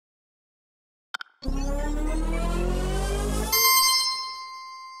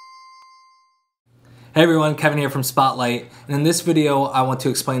Hey everyone, Kevin here from Spotlight, and in this video I want to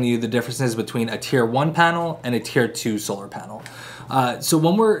explain to you the differences between a Tier 1 panel and a Tier 2 solar panel. So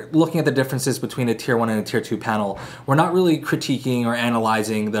when we're looking at the differences between a Tier 1 and a Tier 2 panel, we're not really critiquing or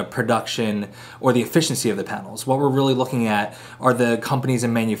analyzing the production or the efficiency of the panels. What we're really looking at are the companies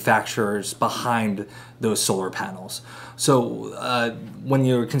and manufacturers behind those solar panels. So when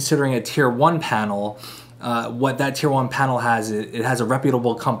you're considering a Tier 1 panel, what that Tier 1 panel has, it has a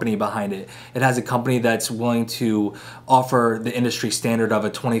reputable company behind it. It has a company that's willing to offer the industry standard of a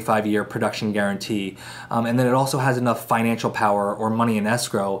 25-year production guarantee. And then it also has enough financial power or money in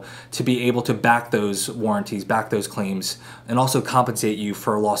escrow to be able to back those warranties, back those claims, and also compensate you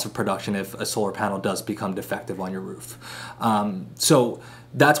for loss of production if a solar panel does become defective on your roof. So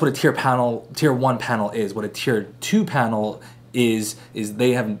that's what a Tier 1 panel is. What a Tier 2 panel is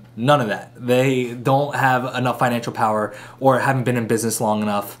they have none of that. They don't have enough financial power, or haven't been in business long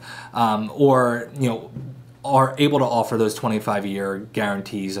enough, or are able to offer those 25-year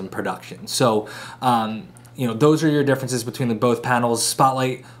guarantees and production. So those are your differences between the both panels.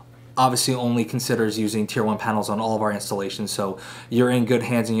 Spotlight obviously only considers using Tier 1 panels on all of our installations, so you're in good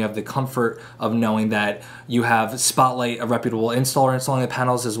hands and you have the comfort of knowing that you have Spotlight, a reputable installer installing the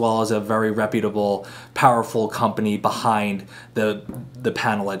panels, as well as a very reputable, powerful company behind the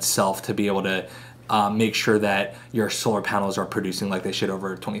panel itself to be able to make sure that your solar panels are producing like they should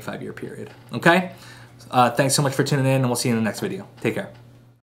over a 25-year period. Okay? Thanks so much for tuning in, and we'll see you in the next video. Take care.